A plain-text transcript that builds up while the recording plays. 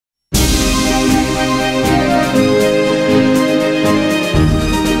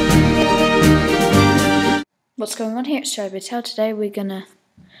What's going on here at Showbitel? Today we're gonna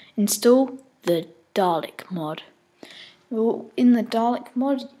install the Dalek mod. Well, in the Dalek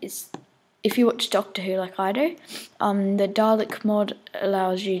mod, if you watch Doctor Who like I do, the Dalek mod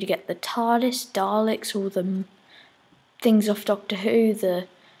allows you to get the TARDIS, Daleks, all the things off Doctor Who, the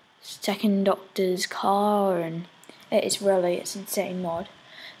second Doctor's car, and it's an insane mod.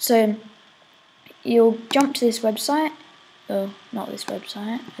 So you'll jump to this website. Oh, not this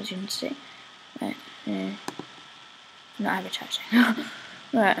website, as you can see. Right, not advertising.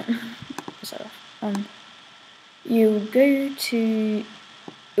 Right. So, you go to.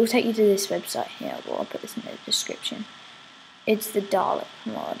 It will take you to this website here. Well, I'll put this in the description. It's the Dalek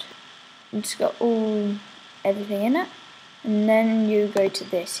mod. It's got everything in it, and then you go to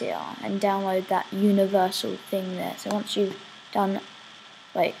this here and download that universal thing there. So once you've done,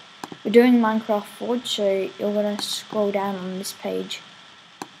 we're doing Minecraft Forge, so you're gonna scroll down on this page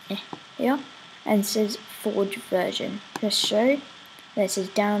here, and it says Forge version. Just show that it says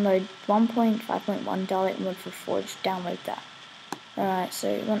download 1.5.1 Dalek mod for Forge. Download that. Alright,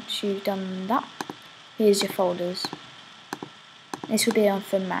 so once you've done that, here's your folders. This will be on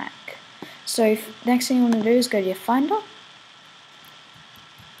for Mac. So next thing you want to do is go to your Finder.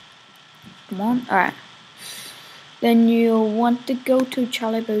 Come on, alright. Then you'll want to go to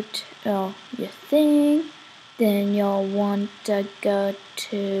Charlie Boat, your thing. Then you'll want to go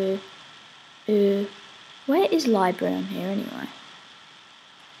to where is library on here anyway?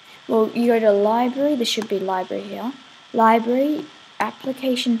 Well, you go to library. There should be library here. Library,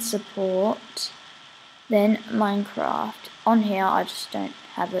 application support, then Minecraft. On here, I just don't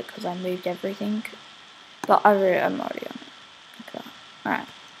have it because I moved everything. But I'm already on it. Okay. Alright.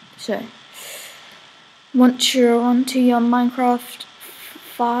 So once you're onto your Minecraft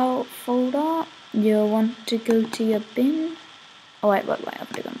file folder, you'll want to go to your bin. Oh wait, I've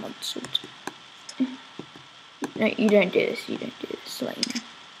already got mod sort. No, you don't do this. You don't do this. To let you know.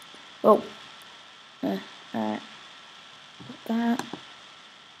 Oh, alright. Got that.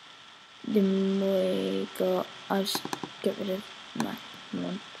 Then we got. I'll just get rid of my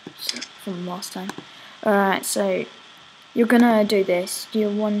mod from last time. Alright, so you're gonna do this. Do you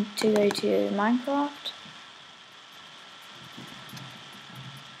want to go to Minecraft?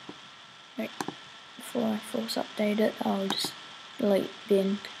 Wait, before I force update it, I'll just delete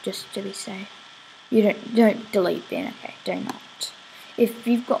bin just to be safe. You don't delete bin, okay? Do not. If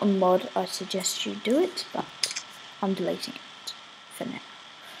you've got a mod, I suggest you do it, but I'm deleting it for now.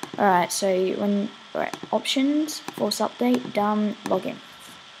 Alright, so options, force update, done, login.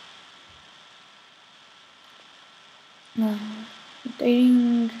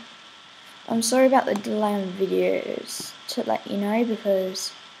 Updating. I'm sorry about the delay on videos, to let you know,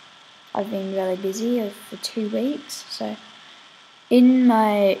 because I've been really busy for 2 weeks. So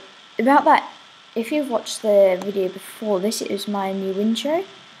if you've watched the video before this, it was my new intro.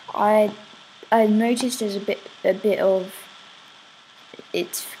 I noticed there's a bit of,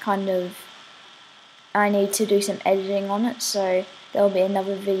 it's kind of, I need to do some editing on it, so there'll be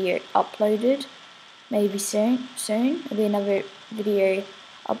another video uploaded maybe soon. There'll be another video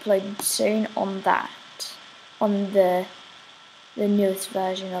uploaded soon on that, on the newest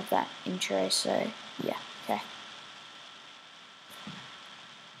version of that intro. So yeah, okay.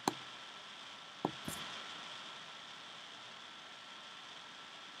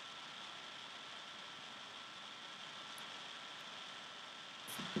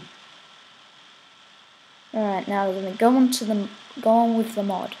 Alright, now we're gonna go on with the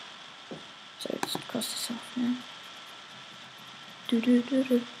mod. So let's cross this off now.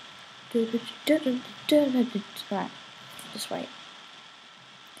 Right, just wait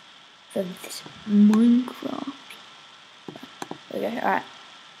for this Minecraft. There we go. Alright,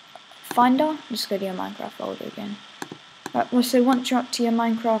 Finder. Just go to your Minecraft folder again. Right, well, so once you're up to your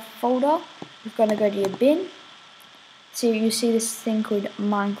Minecraft folder, you're gonna go to your bin. So you see this thing called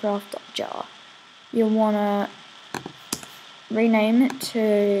Minecraft.jar. You'll want to rename it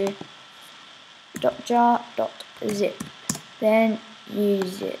to .jar.zip, then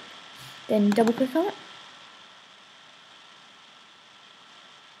use it, then double click on it,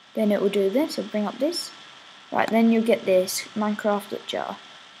 then it will do this. It'll bring up this. Right, then you'll get this Minecraft.jar.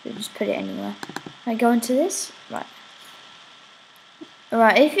 So just put it anywhere. Now go into this. Right,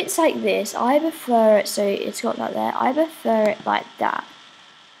 if it's like this, I prefer it so it's got like that. I prefer it like that.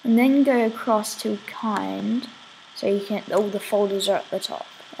 And then go across to kind, so you can, all the folders are at the top.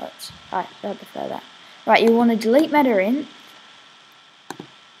 Right, I prefer that. Right, you want to delete MetaInt.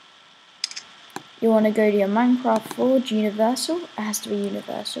 You want to go to your Minecraft Forge Universal. It has to be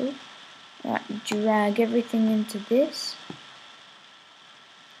universal. Right, drag everything into this.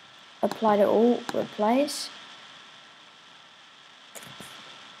 Apply to all, replace.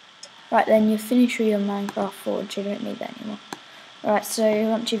 Right, then you finish with your Minecraft Forge, you don't need that anymore. Alright, so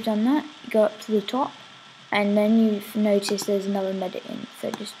once you've done that, you go up to the top, and then you've noticed there's another medicine,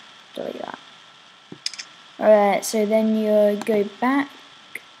 so just delete that. Alright, so then you go back,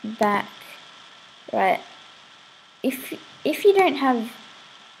 right. If you don't have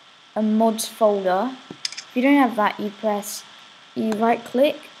a mods folder, if you don't have that, you right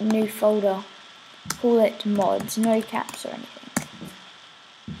click, new folder, call it mods, no caps or anything.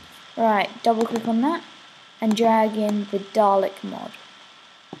 Right, double click on that, and drag in the Dalek mod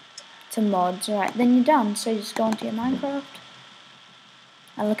to mods. Right, then you're done, so just go onto your Minecraft,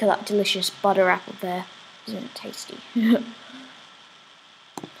 and look at that delicious butter apple there. Isn't it tasty?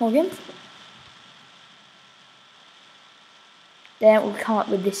 Log in. Then it will come up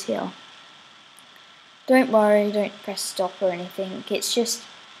with this here. Don't worry, don't press stop or anything. It's just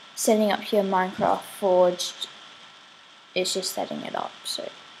setting up your Minecraft Forge. It's just setting it up, so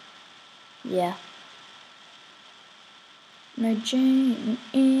yeah. No J.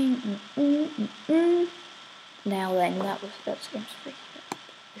 Now then, that's game's freaky.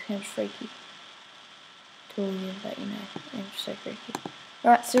 This game's freaky. To all you that you know, it's so freaky.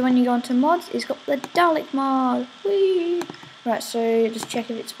 Right, so when you go onto mods, it's got the Dalek mod. Whee! Right, so just check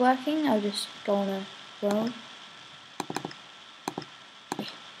if it's working. I'll just go on a world.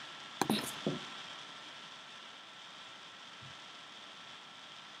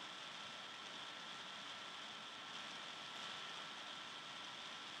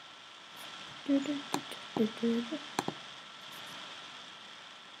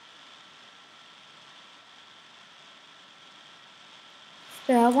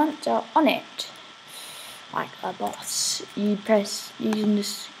 So once you're on it, like a boss, you can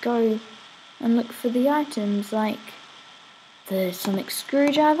just go and look for the items like the sonic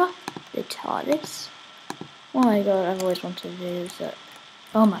screwdriver, the TARDIS. Oh my god, I've always wanted to do that.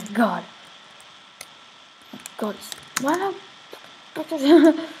 Oh my god. Oh god, wow.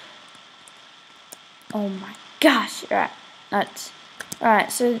 Oh my gosh, right,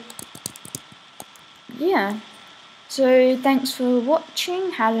 so yeah. So thanks for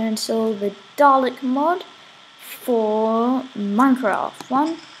watching how to install the Dalek mod for Minecraft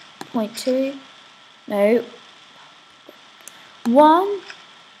 1.2, no,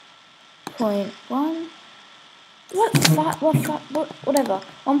 1.1, whatever,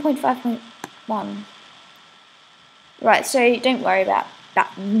 1.5.1. Right, so don't worry about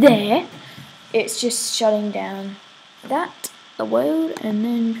that there. It's just shutting down the world, and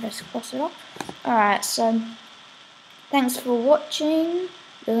then cross it off. Alright, so thanks for watching.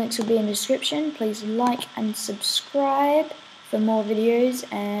 The links will be in the description. Please like and subscribe for more videos,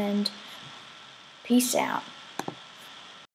 and peace out.